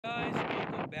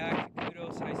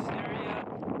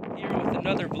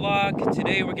another vlog.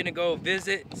 Today we're gonna go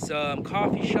visit some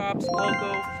coffee shops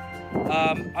local.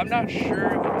 I'm not sure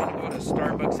if we're gonna go to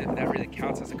Starbucks, if that really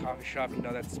counts as a coffee shop. You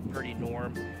know, that's pretty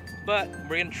norm. But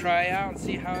we're gonna try out and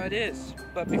see how it is.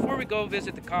 But before we go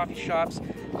visit the coffee shops,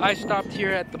 I stopped here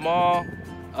at the mall.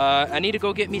 I need to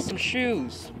go get me some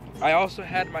shoes. I also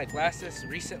had my glasses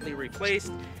recently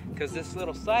replaced because this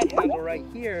little side handle right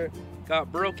here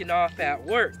got broken off at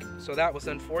work. So that was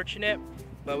unfortunate,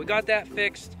 but we got that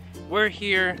fixed. We're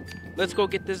here. Let's go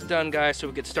get this done, guys, so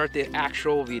we can start the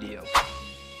actual video.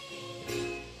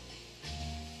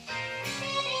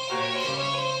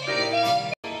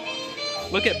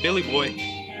 Look at Billy Boy.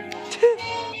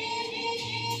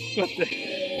 What the?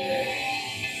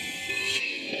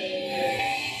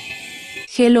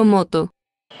 Hello Moto.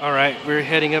 All right, we're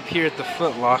heading up here at the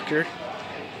Foot Locker.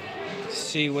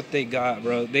 See what they got,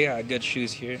 bro. They got good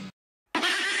shoes here.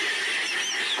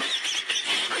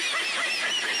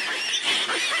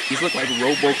 These look like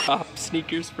RoboCop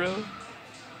sneakers, bro.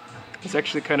 It's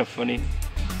actually kind of funny.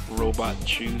 Robot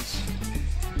shoes.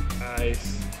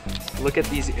 Nice. Look at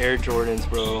these Air Jordans,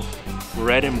 bro.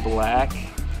 Red and black.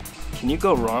 Can you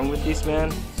go wrong with these,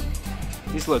 man?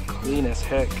 These look clean as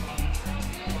heck.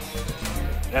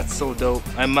 That's so dope.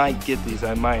 I might get these,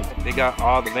 I might. They got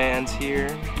all the Vans here.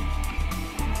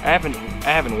 I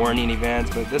haven't worn any Vans,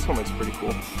 but this one looks pretty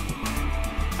cool.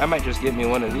 I might just get me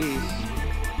one of these.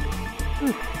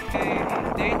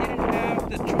 They didn't have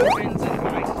the Jordans in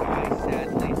my size,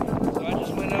 sadly. So I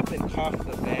just went up and copped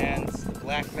the Vans, the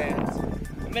black Vans.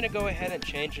 I'm gonna go ahead and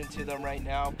change into them right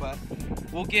now, but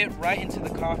we'll get right into the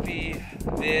coffee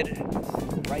vid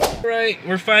right now. Alright,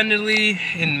 we're finally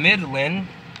in Midland.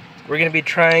 We're gonna be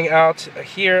trying out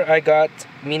here. I got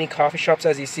mini coffee shops,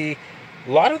 as you see.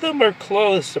 A lot of them are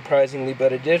closed, surprisingly,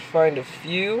 but I did find a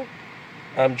few.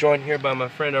 I'm joined here by my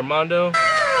friend Armando. Say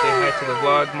hi to the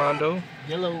vlog, Mondo.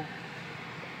 Hello.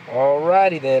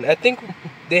 Alrighty then. I think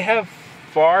they have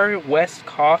Far West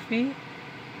Coffee,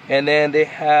 and then they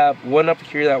have one up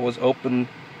here that was open,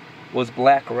 was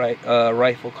Black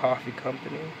Rifle Coffee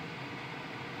Company.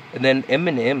 And then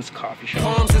M&M's Coffee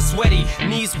Shop. Arms are sweaty,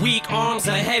 knees weak, arms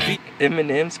are heavy.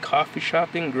 M&M's Coffee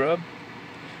Shop in Grub.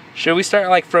 Should we start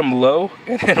like from low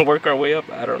and then work our way up?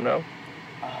 I don't know.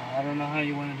 I don't know how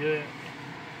you want to do it.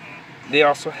 They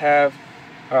also have,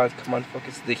 come on,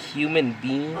 focus, the Human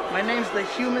Being. My name's the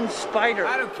Human Spider.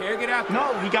 I don't care, get out there.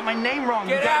 No, he got my name wrong.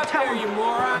 Get out there, you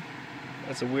moron.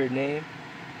 That's a weird name.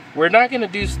 We're not gonna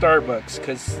do Starbucks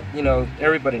because, you know,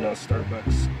 everybody knows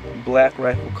Starbucks. Black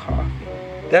Rifle Coffee.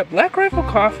 That Black Rifle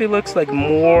Coffee looks like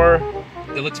more,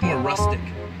 it looks more rustic.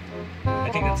 I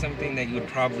think that's something that you would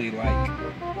probably like.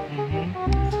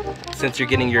 Since you're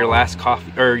getting your last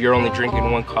coffee, or you're only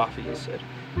drinking one coffee, you said.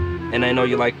 And I know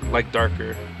you like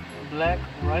darker. Black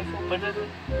Rifle? But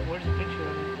where's the picture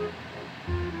of it?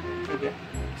 Okay.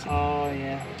 Oh,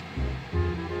 yeah.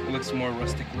 It looks more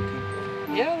rustic looking.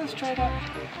 Yeah, let's try it out.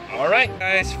 Alright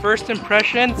guys, first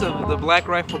impressions of the Black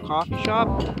Rifle Coffee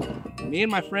Shop. Me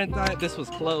and my friend thought this was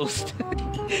closed.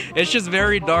 It's just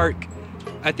very dark.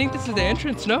 I think this is the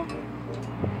entrance, no?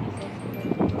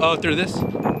 Oh, through this?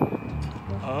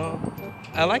 Oh.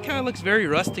 I like how it looks very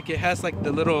rustic. It has like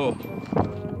the little,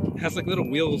 little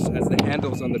wheels as the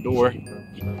handles on the door.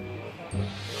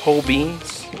 Whole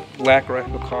beans, Black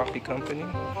Rifle Coffee Company.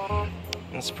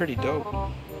 That's pretty dope.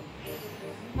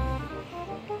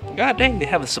 God dang, they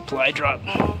have a supply drop.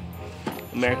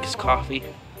 America's Coffee.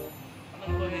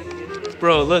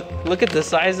 Bro, look at the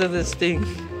size of this thing.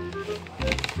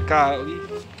 Golly.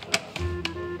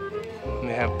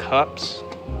 They have cups.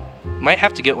 Might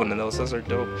have to get one of those. Those are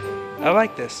dope. I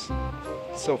like this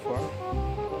so far.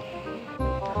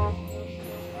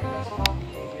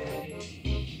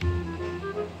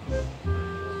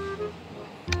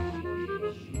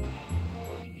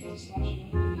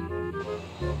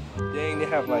 Dang, they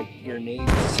have like your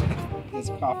names. These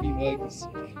coffee mugs.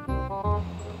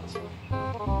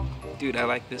 Dude, I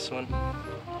like this one.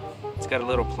 It's got a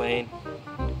little plane.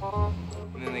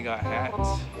 And then they got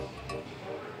hats.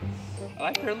 I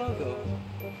like their logo.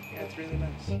 Yeah, it's really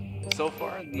nice. So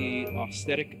far, the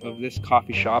aesthetic of this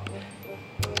coffee shop,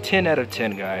 10 out of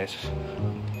 10, guys.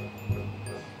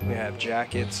 We have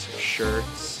jackets,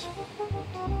 shirts.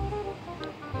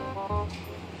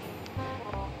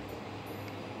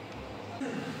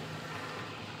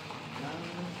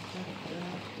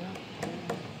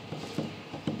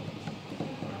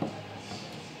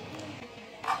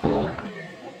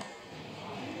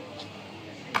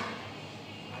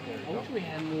 I wish we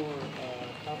had more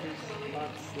coffee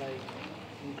spots like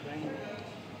in Ukraine.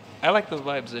 I like the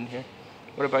vibes in here.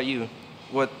 What about you?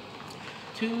 What?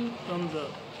 2 thumbs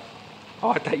up. Oh,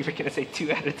 I thought you were gonna say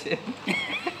 2 out of 10.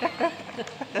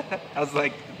 I was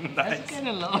like, nice. That's kind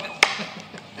of low.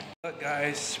 But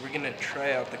guys, we're gonna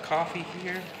try out the coffee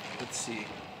here. Let's see.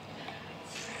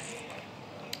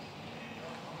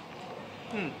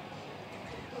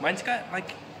 Mine's got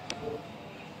like,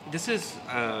 this is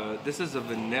a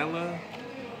vanilla,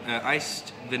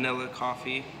 iced vanilla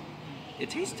coffee. It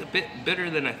tastes a bit bitter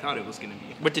than I thought it was gonna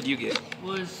be. What did you get? It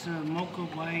was mocha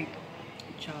white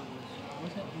chocolate.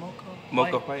 Was it mocha?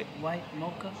 Mocha white? White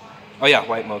mocha. Oh yeah,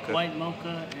 white mocha. White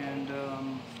mocha and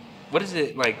What is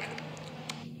it like?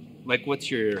 Like, what's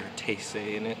your taste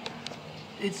say in it?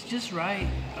 it's just right.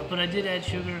 But I did add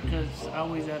sugar because I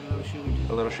always add a little sugar A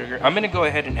too. little sugar. I'm gonna go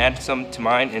ahead and add some to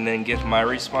mine and then give my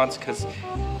response because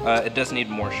it does need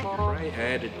more sugar. Right, I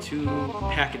added 2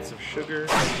 packets of sugar.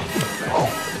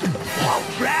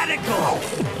 Radical!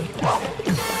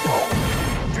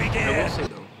 I will say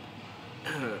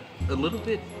though, a little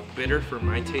bit bitter for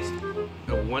my taste.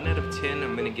 A 1 out of 10,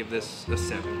 I'm gonna give this a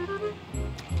 7.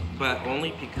 But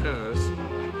only because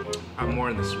I'm more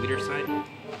on the sweeter side.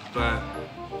 But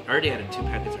I already added 2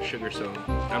 packets of sugar, so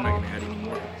I'm not gonna add any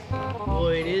more. Well,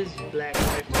 it is black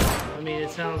rifle. I mean, it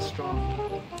sounds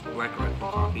strong. Black Rifle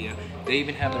coffee, yeah. They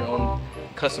even have their own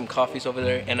custom coffees over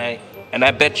there, and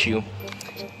I bet you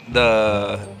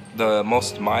the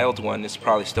most mild one is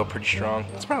probably still pretty strong.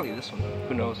 It's probably this one.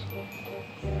 Who knows?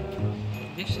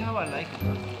 This is how I like it.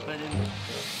 But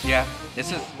Yeah,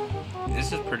 this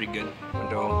is pretty good.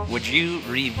 Though, would you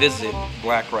revisit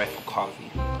Black Rifle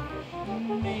coffee?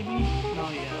 maybe. No,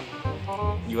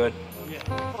 yeah. You would? Yeah.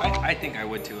 I think I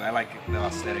would too. I like the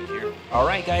aesthetic here. All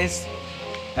right, guys.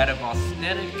 Out of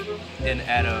aesthetic and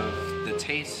out of the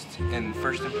taste and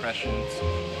first impressions,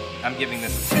 I'm giving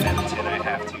this a 10 out of 10. I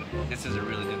have to. This is a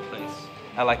really good place.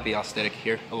 I like the aesthetic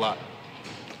here a lot.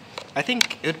 I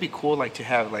think it would be cool, like to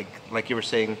have like you were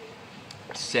saying,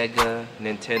 Sega,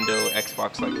 Nintendo,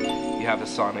 Xbox. Like you have a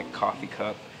Sonic coffee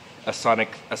cup, a Sonic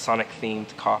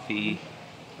themed coffee,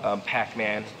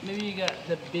 Pac-Man. Maybe you got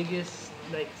the biggest,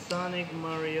 like Sonic,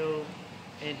 Mario,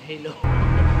 and Halo.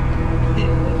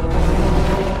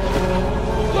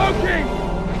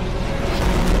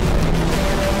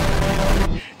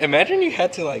 Imagine you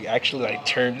had to like actually like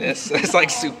turn this. It's like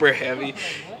super heavy.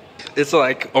 It's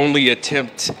like only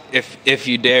attempt if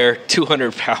you dare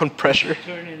 200-pound pressure.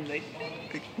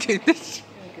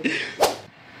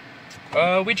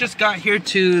 We just got here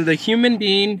to the Human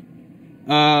Bean.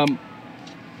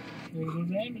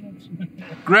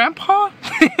 Grandpa?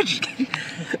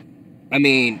 I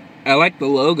mean, I like the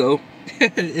logo.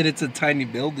 And it's a tiny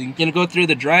building. Gonna go through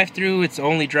the drive-thru. It's the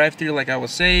only drive-thru, like I was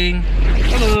saying.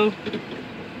 Hello.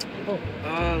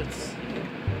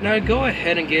 Now go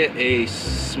ahead and get a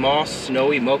small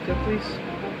snowy mocha, please.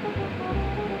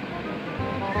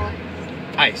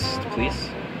 Iced, please.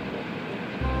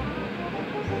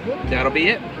 That'll be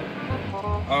it.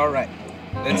 All right,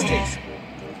 let's taste.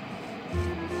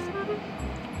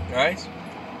 Guys,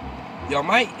 y'all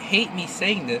might hate me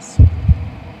saying this,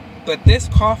 but this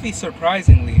coffee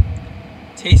surprisingly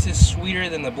tastes sweeter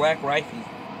than the Black Rifle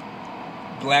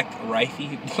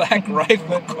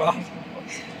coffee.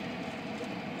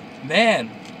 Man,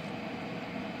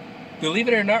 believe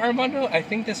it or not, Armando, I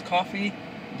think this coffee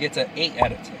gets an 8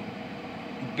 out of 10.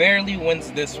 Barely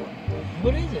wins this one.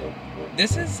 What is it?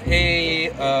 This is a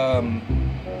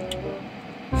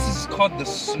this is called the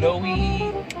snowy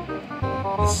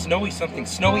mocha. Snowy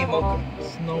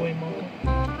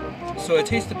mocha. So it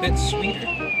tastes a bit sweeter.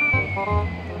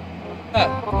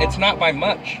 It's not by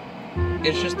much.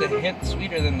 It's just a hint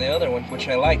sweeter than the other one, which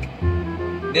I like.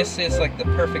 This is like the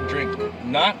perfect drink.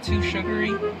 Not too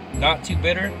sugary, not too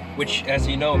bitter, which, as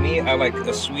you know me, I like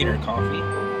a sweeter coffee.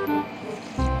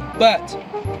 But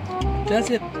does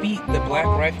it beat the Black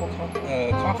Rifle coffee?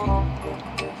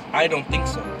 I don't think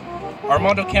so.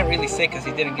 Armando can't really say because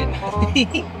he didn't get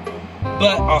nothing.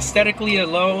 But aesthetically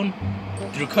alone,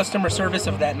 through customer service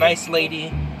of that nice lady,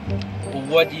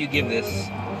 what do you give this?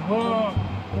 Well,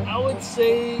 I would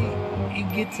say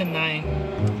it gets a 9.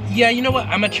 Yeah, you know what?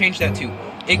 I'm gonna change that too.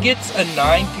 It gets a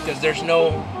 9 because there's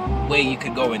no way you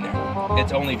could go in there.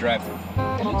 It's only drive-thru.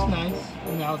 It looks nice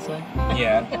on the outside.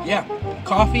 Yeah.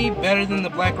 Coffee better than the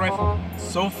Black Rifle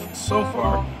so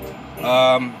far.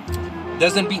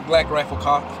 Doesn't beat Black Rifle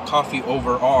coffee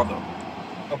overall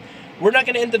though. We're not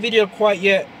gonna end the video quite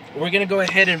yet. We're gonna go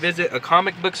ahead and visit a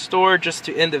comic book store just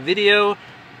to end the video.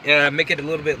 Make it a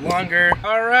little bit longer.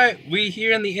 All right, we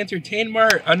here in the Entertain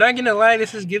Mart. I'm not gonna lie,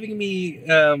 this is giving me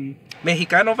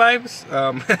Mexicano vibes.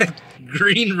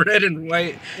 Green, red, and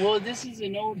white. Well, this is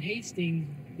an old Hastings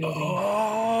building.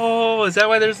 Oh, is that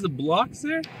why there's the blocks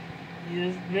there?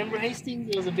 You remember Hastings?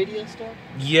 It was a video store.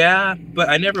 Yeah, but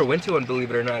I never went to one, believe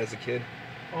it or not, as a kid.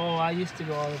 Oh, I used to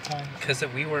go all the time. Because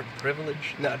we weren't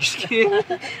privileged. No, just kidding.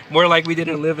 More like we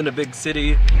didn't live in a big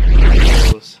city.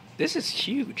 This is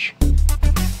huge.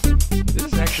 This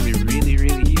is actually really,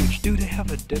 really huge. Dude, they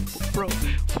have a Deadpool. Bro,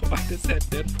 why does that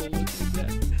Deadpool look like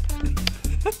that?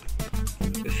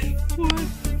 What?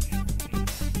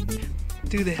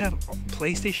 Dude, they have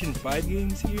PlayStation 5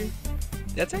 games here?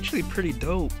 That's actually pretty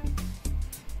dope.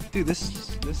 Dude,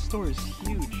 this store is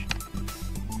huge.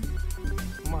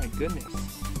 Oh my goodness.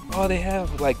 Oh, they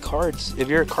have like cards. If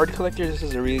you're a card collector, this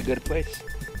is a really good place.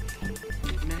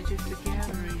 Magic the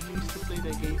Gathering. We used to play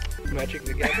that game. Magic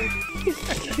the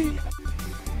Gathering?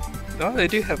 Oh, they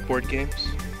do have board games.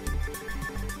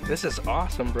 This is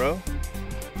awesome, bro.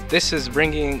 This is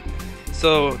bringing...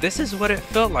 So, this is what it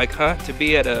felt like, huh? To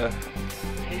be at a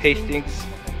Hastings.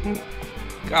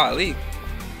 Golly.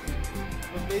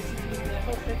 But basically, that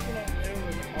whole section out there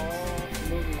was all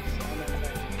movies on that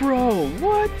side. Bro,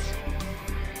 what?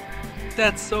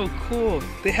 That's so cool.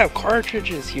 They have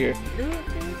cartridges here.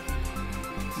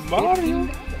 Mario.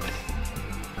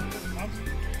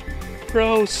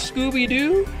 Bro,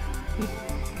 Scooby-Doo.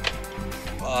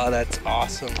 Oh, that's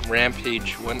awesome.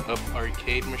 Rampage 1-Up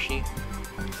arcade machine.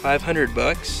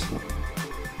 $500.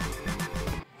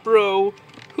 Bro,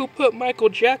 who put Michael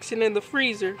Jackson in the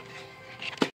freezer?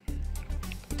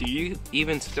 Do you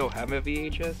even still have a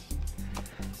VHS?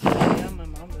 Yeah, my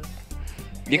mom does.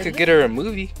 You could get her a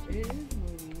movie. It is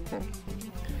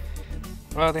movie.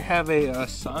 Well, they have a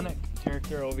Sonic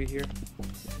character over here.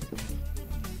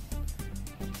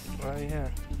 Oh yeah.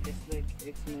 It's like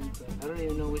X-Men, but I don't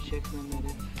even know which X-Men that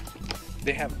is.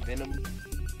 They have Venom.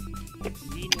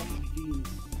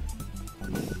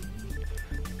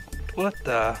 What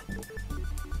the?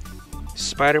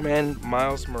 Spider-Man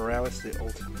Miles Morales the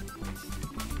Ultimate.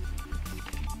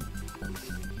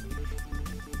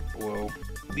 Whoa.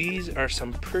 These are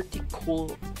some pretty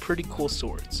cool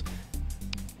swords.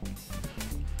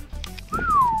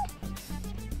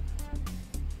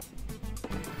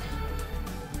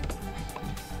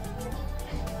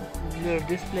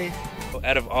 This place.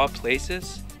 Out of all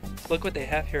places, look what they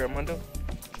have here, Armando.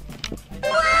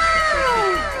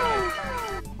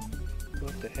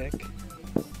 What the heck?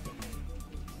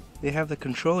 They have the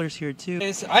controllers here too.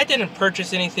 I didn't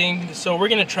purchase anything, so we're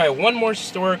gonna try one more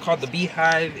store called the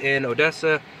Beehive in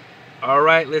Odessa. All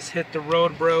right, let's hit the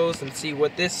road, bros, and see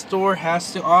what this store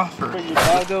has to offer. For your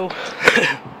doggo.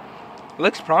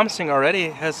 Looks promising already.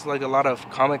 It has like a lot of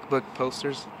comic book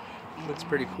posters. Looks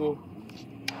pretty cool.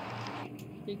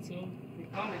 I think so. The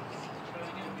comics.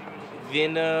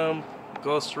 Venom,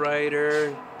 Ghost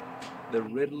Rider, the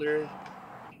Riddler.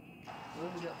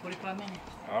 Well, we got 45 minutes.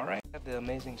 All right. I have the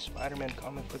Amazing Spider-Man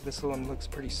comic book. This one looks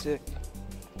pretty sick.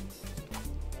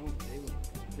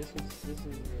 This is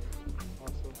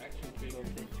also action figure.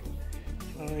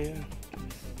 Oh yeah.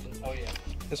 Oh yeah.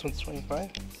 This one's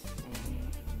 25.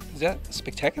 Is that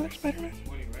Spectacular Spider-Man?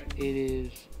 It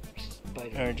is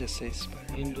Spider. Or just say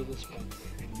Spider-Man. Into the Spider.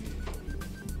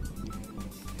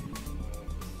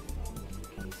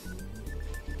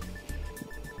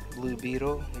 Blue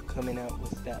Beetle. They're coming out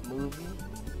with that movie.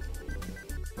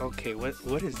 Okay,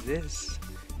 what is this?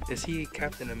 Is he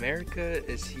Captain America?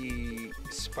 Is he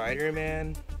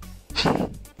Spider-Man?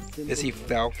 Is he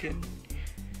Falcon?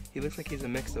 He looks like he's a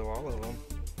mix of all of them.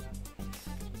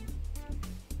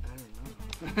 I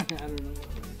don't know. I don't know.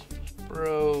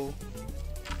 Bro,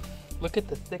 look at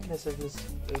the thickness of this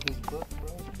book,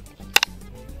 bro.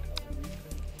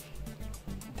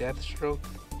 Deathstroke.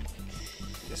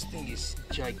 This thing is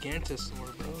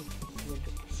gigantosaur, bro. Look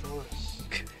at the source.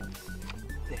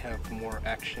 They have more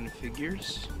action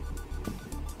figures.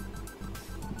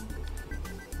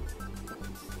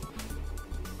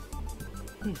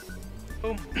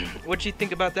 Oh, what'd you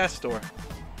think about that store?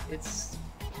 It's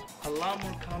a lot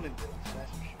more comic books,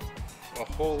 that's for sure.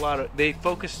 A whole lot of. They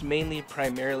focus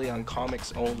primarily on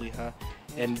comics only, huh?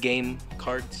 And game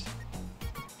cards.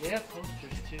 They have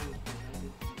posters too.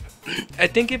 I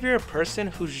think if you're a person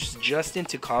who's just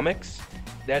into comics,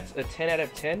 that's a 10 out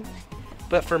of 10.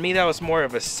 But for me, that was more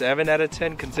of a 7 out of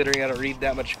 10, considering I don't read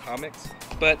that much comics.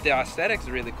 But the aesthetic's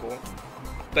really cool.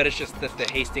 But it's just that the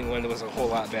Hastings one was a whole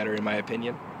lot better, in my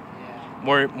opinion.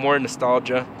 Yeah. More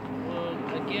nostalgia. Well,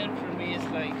 again, for me, it's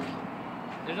like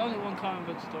there's only one comic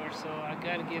book store, so I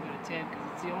gotta give it a 10 because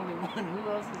it's the only one. Who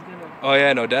else is gonna? Oh yeah,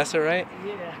 in Odessa, right?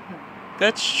 Yeah.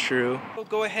 That's true.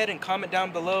 Go ahead and comment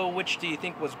down below which do you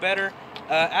think was better.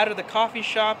 Out of the coffee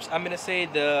shops, I'm gonna say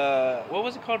the, what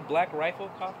was it called? Black Rifle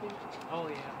Coffee? Oh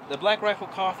yeah. The Black Rifle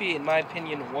Coffee, in my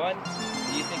opinion, won.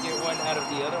 Do you think it won out of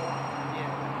the other one?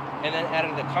 Yeah. And then out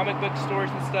of the comic book stores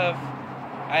and stuff,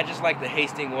 I just like the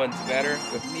Hastings ones better.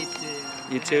 Me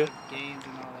too. You They too? have games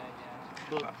and all that,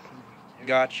 yeah. Books.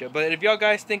 Gotcha. But if y'all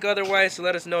guys think otherwise,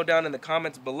 let us know down in the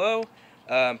comments below.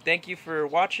 Thank you for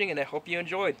watching, and I hope you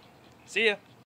enjoyed. See ya.